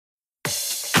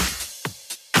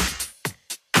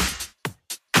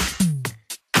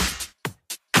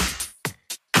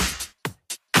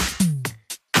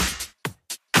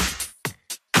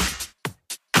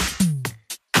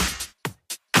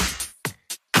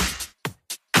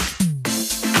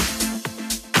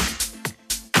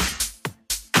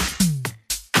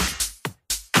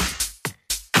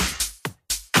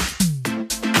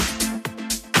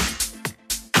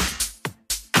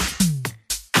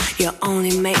You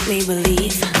only make me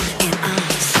believe in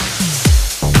us.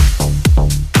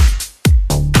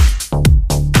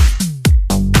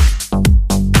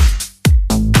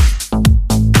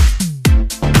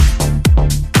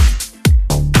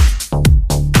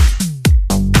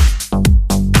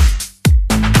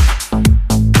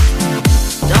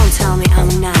 Don't tell me I'm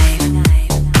naive,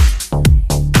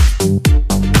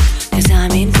 'cause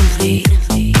I'm incomplete.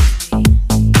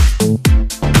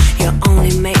 You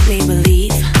only make me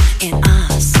believe in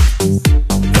us.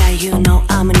 Yeah, you know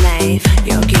I'm a knave.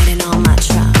 You're getting all my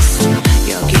trust.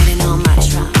 You're getting all my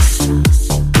trust.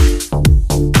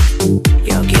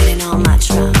 You're getting all my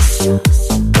trust.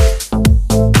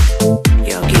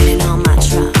 You're getting all my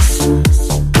trust.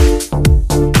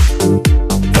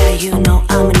 Yeah, you know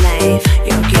I'm a knave.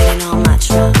 You're getting all my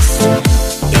trust.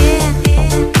 Yeah,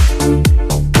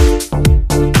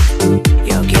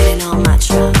 you're getting all my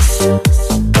trust.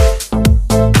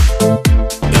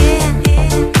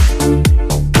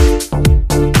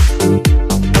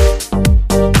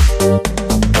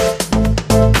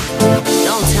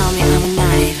 Don't tell me I'm a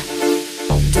knave.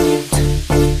 Don't,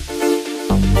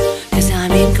 'cause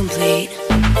I'm incomplete.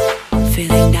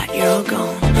 Feeling that you're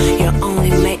gone. You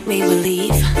only make me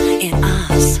believe in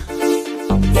us.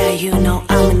 Yeah, you know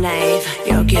I'm a knave.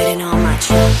 You're getting all my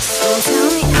trust. Don't tell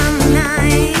me I'm a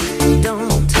knave.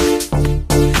 Don't,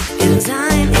 'cause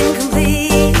I'm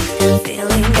incomplete.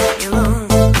 Feeling that you're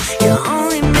gone. You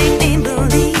only make me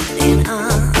believe in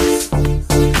us.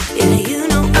 Yeah, you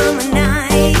know I'm a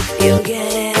knave. You're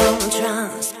getting all my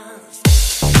trust.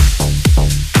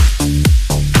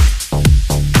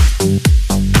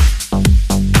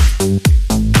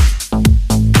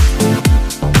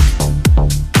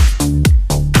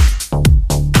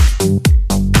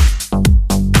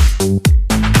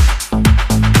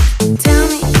 Tell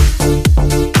me,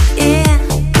 yeah.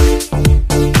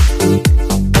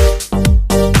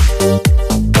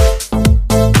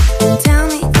 Tell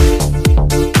me,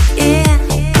 yeah.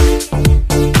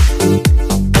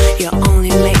 You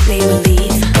only make me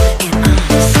believe in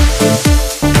us.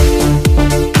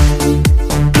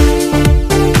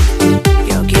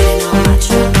 You're getting all my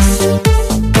trust.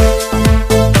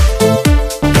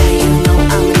 Yeah, you know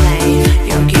I'm a knave.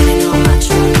 You're getting all my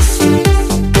trust.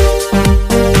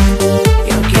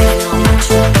 You're getting all my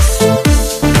trust.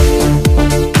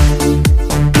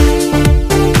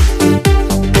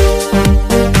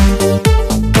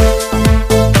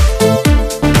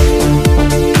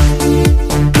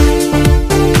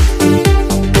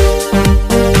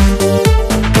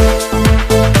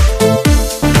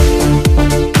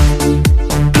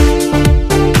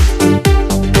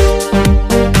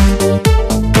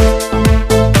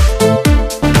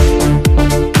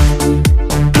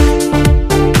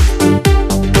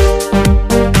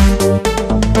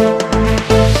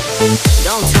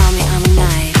 Don't tell me I'm a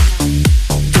knave.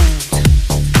 Don't,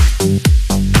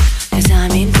 'cause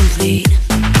I'm incomplete.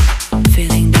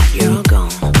 Feeling that you're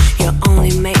gone. You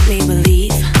only make me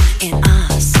believe in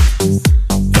us.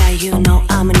 Yeah, you know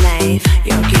I'm a knave.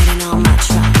 You're getting all my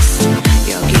trust.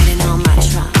 You're getting all my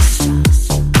trust.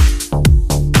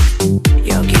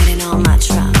 You're getting all my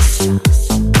trust.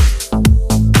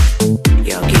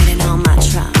 You're getting all my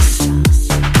trust.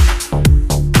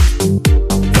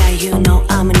 Yeah, you know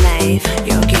I'm a knave.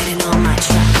 You're getting all my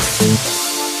trust.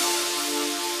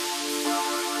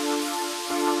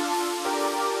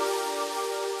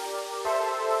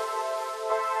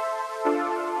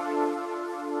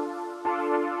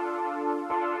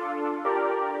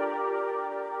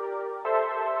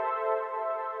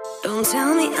 Don't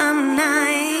tell me I'm a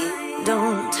knave.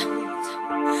 Don't,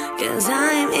 'cause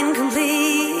I'm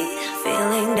incomplete.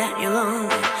 Feeling that you're alone.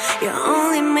 You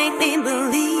only make me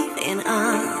believe in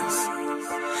us.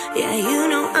 Yeah, you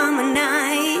know